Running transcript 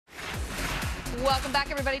Welcome back,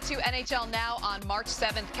 everybody, to NHL Now. On March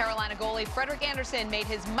 7th, Carolina goalie Frederik Andersen made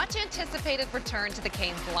his much-anticipated return to the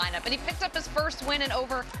Canes lineup, and he picked up his first win in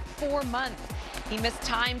over 4 months. He missed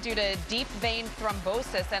time due to deep vein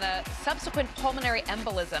thrombosis and a subsequent pulmonary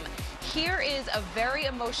embolism. Here is a very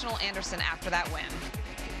emotional Andersen after that win.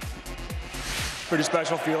 Pretty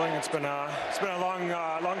special feeling. It's been a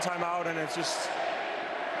long time out, and it's just,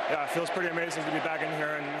 it feels pretty amazing to be back in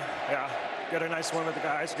here and get a nice win with the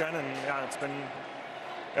guys again. And it's been,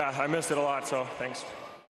 I missed it a lot. So thanks.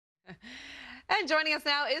 And joining us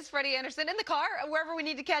now is Freddie Andersen in the car. Wherever we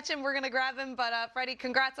need to catch him, we're going to grab him. But Freddie,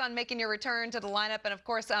 congrats on making your return to the lineup. And of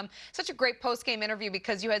course, such a great post-game interview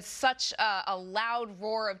because you had such a loud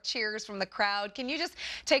roar of cheers from the crowd. Can you just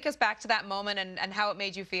take us back to that moment and how it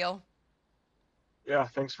made you feel? Yeah,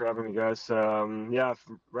 thanks for having me, guys.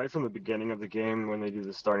 Right from the beginning of the game, when they do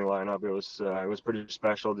the starting lineup, it was pretty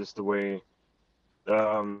special, just the way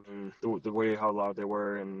how loud they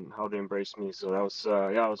were and how they embraced me. So that was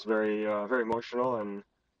it was very emotional, and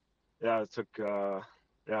it took a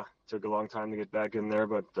long time to get back in there,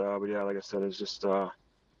 but like I said, it's just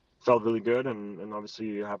felt really good, and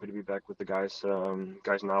obviously happy to be back with the guys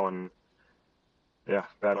now, and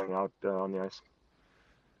battling out on the ice.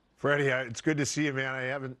 Freddie, it's good to see you, man. I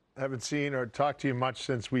haven't seen or talked to you much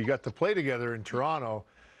since we got to play together in Toronto.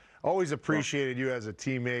 Always appreciated you as a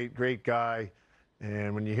teammate, great guy.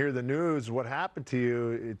 And when you hear the news, what happened to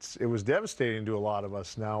you, it was devastating to a lot of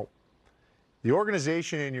us. Now, the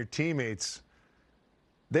organization and your teammates,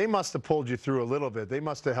 they must have pulled you through a little bit. They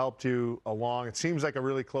must have helped you along. It seems like a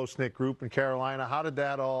really close-knit group in Carolina. How did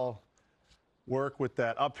that all work with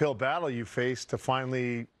that uphill battle you faced to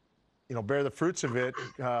finally, bear the fruits of it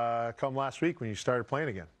come last week when you started playing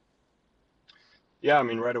again? Yeah, I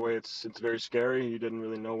mean, right away it's very scary. You didn't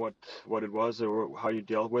really know what it was or how you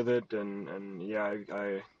dealt with it, and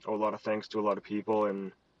I owe a lot of thanks to a lot of people,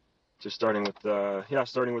 and just starting with the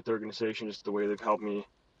organization, just the way they've helped me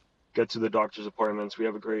get to the doctor's appointments. We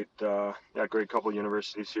have a great couple of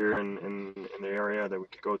universities here in the area that we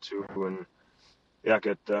could go to, and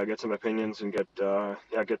get some opinions and get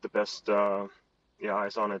the best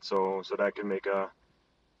eyes on it, so that I can make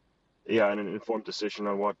an informed decision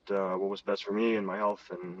on what was best for me and my health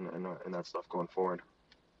and that stuff going forward.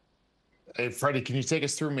 Hey, Freddie, can you take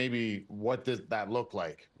us through maybe what did that look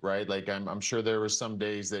like, right? Like I'm sure there were some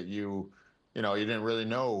days that you didn't really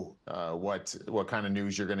know what kind of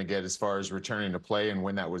news you're going to get as far as returning to play and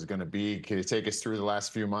when that was going to be. Can you take us through the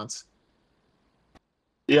last few months?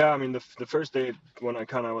 Yeah, I mean, the first day when I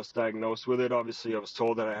kind of was diagnosed with it, obviously I was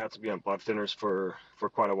told that I had to be on blood thinners for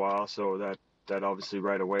quite a while. So that obviously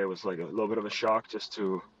right away was like a little bit of a shock just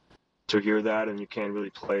to hear that, and you can't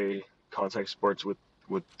really play contact sports with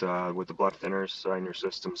the blood thinners in your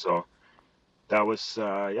system. So that was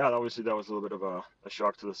obviously that was a little bit of a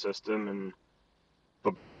shock to the system,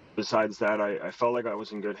 but besides that, I felt like I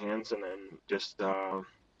was in good hands, and then just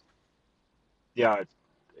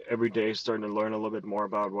every day starting to learn a little bit more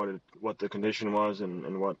about what the condition was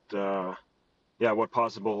and what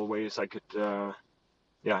possible ways I could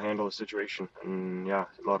handle the situation. And a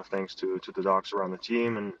lot of thanks to the docs around the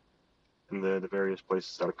team and the various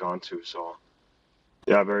places that I've gone to. So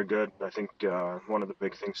very good. I think one of the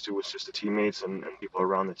big things too was just the teammates and people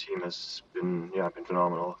around the team has been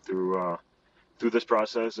phenomenal through this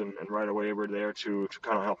process, and right away we're there to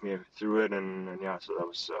kind of help me through it, and so that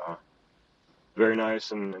was very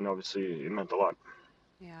nice, and obviously it meant a lot.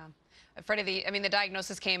 Yeah. Freddie, the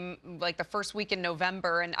diagnosis came like the first week in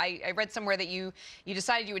November, and I read somewhere that you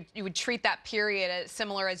decided you would treat that period as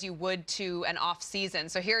similar as you would to an off season.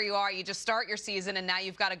 So here you are, you just start your season, and now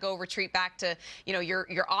you've got to go retreat back to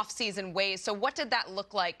your off season ways. So what did that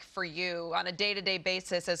look like for you on a day-to-day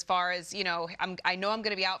basis? As far as I know I'm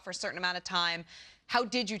going to be out for a certain amount of time. How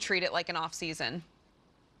did you treat it like an off season?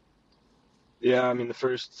 Yeah, I mean, the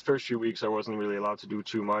first few weeks I wasn't really allowed to do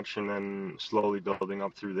too much, and then slowly building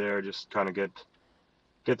up through there, just kind of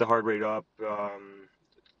get the heart rate up a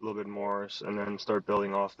little bit more, and then start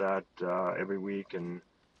building off that every week. And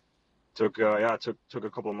took a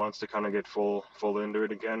couple of months to kind of get full into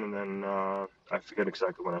it again, and then I forget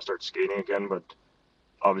exactly when I started skating again, but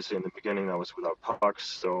obviously in the beginning that was without pucks,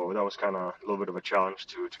 so that was kind of a little bit of a challenge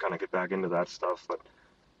to kind of get back into that stuff. But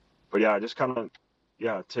just kind of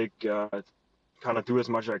take. Kind of do as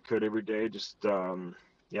much as I could every day, just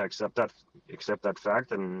accept that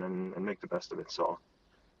fact and make the best of it. So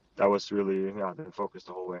that was really the focus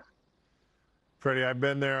the whole way. Freddie, I've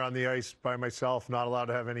been there on the ice by myself, not allowed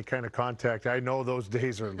to have any kind of contact. I know those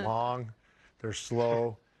days are long, they're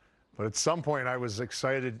slow, but at some point I was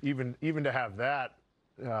excited even to have that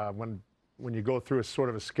when when you go through a sort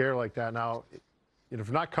of a scare like that. Now, if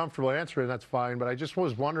you're not comfortable answering, that's fine. But I just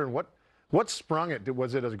was wondering what sprung it.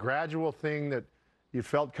 Was it a gradual thing that you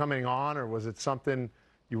felt coming on, or was it something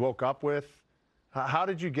you woke up with? How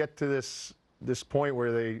did you get to this point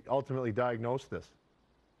where they ultimately diagnosed this?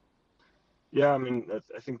 Yeah, I mean,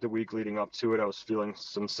 I think the week leading up to it, I was feeling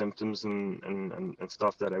some symptoms and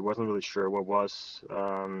stuff that I wasn't really sure what was.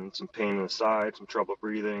 Some pain in the side, some trouble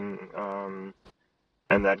breathing,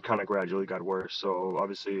 and that kind of gradually got worse. So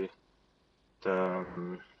obviously, the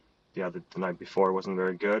night before wasn't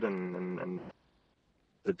very good, and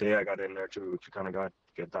the day I got in there to kind of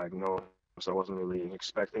get diagnosed, I wasn't really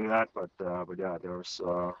expecting that. But yeah, there was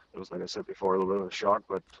it was, like I said before, a little bit of a shock,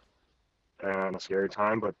 but. And a scary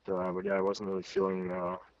time, but yeah, I wasn't really feeling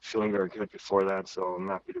very good before that. So I'm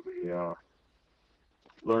happy to be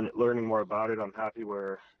learning more about it. I'm happy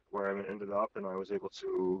where I ended up, and I was able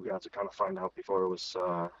to kind of find out before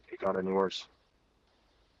it got any worse.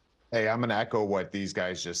 Hey, I'm going to echo what these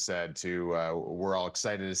guys just said too. We're all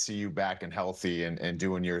excited to see you back and healthy and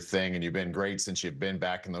doing your thing, and you've been great since you've been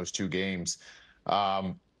back in those 2 games.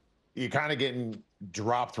 You're kind of getting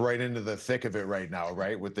dropped right into the thick of it right now,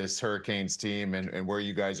 right, with this Hurricanes team and where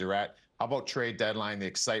you guys are at. How about trade deadline, the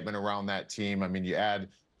excitement around that team? I mean, you add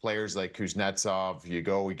players like Kuznetsov,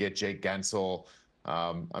 we get Jake Gensel.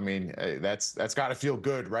 I mean, that's got to feel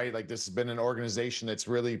good, right? Like, this has been an organization that's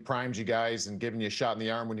really primed you guys and given you a shot in the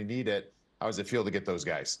arm when you need it. How does it feel to get those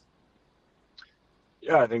guys?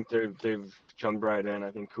 Yeah, I think they've jumped right in.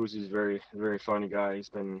 I think Kuzi's very, very funny guy. He's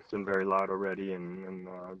been very loud already and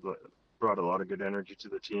brought a lot of good energy to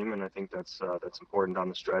the team, and I think that's important down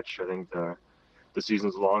the stretch. I think the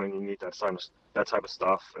season's long, and you need that type of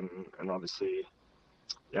stuff, and obviously,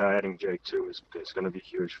 yeah, adding Jake too is going to be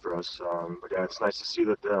huge for us. But yeah, it's nice to see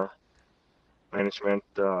that the management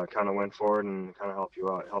kind of went forward and kind of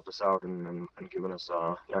helped us out, and given us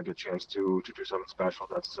a good chance to do something special.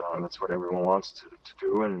 That's what everyone wants to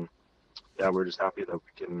do, and yeah, we're just happy that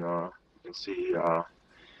we can see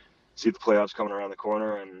the playoffs coming around the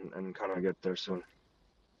corner and kind of get there soon.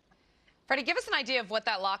 Freddie, give us an idea of what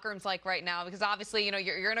that locker room's like right now, because obviously,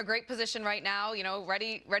 you're in a great position right now,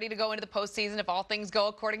 ready to go into the postseason if all things go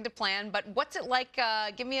according to plan. But what's it like?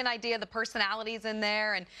 Give me an idea of the personalities in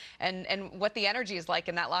there and what the energy is like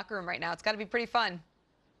in that locker room right now. It's got to be pretty fun.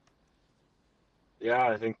 Yeah,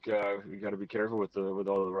 I think we got to be careful with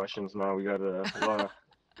all the Russians now. We got a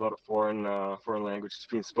lot of foreign languages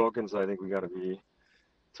being spoken, so I think we got to be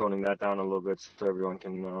toning that down a little bit so everyone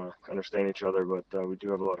can understand each other. But we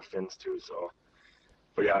do have a lot of Finns too. So,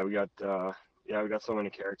 but yeah, we got so many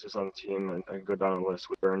characters on the team, and I can go down the list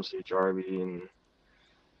with Burns, Jarvie, and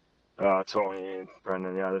Tony and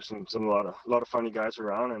Brendan. Yeah, there's a lot of funny guys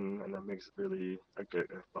around, and that makes it really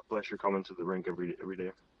a pleasure coming to the rink every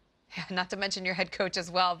day. Yeah, not to mention your head coach as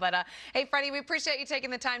well. But hey, Freddie, we appreciate you taking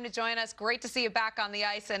the time to join us. Great to see you back on the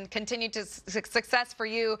ice, and continued success for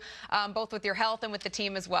you, both with your health and with the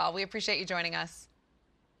team as well. We appreciate you joining us.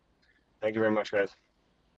 Thank you very much, guys.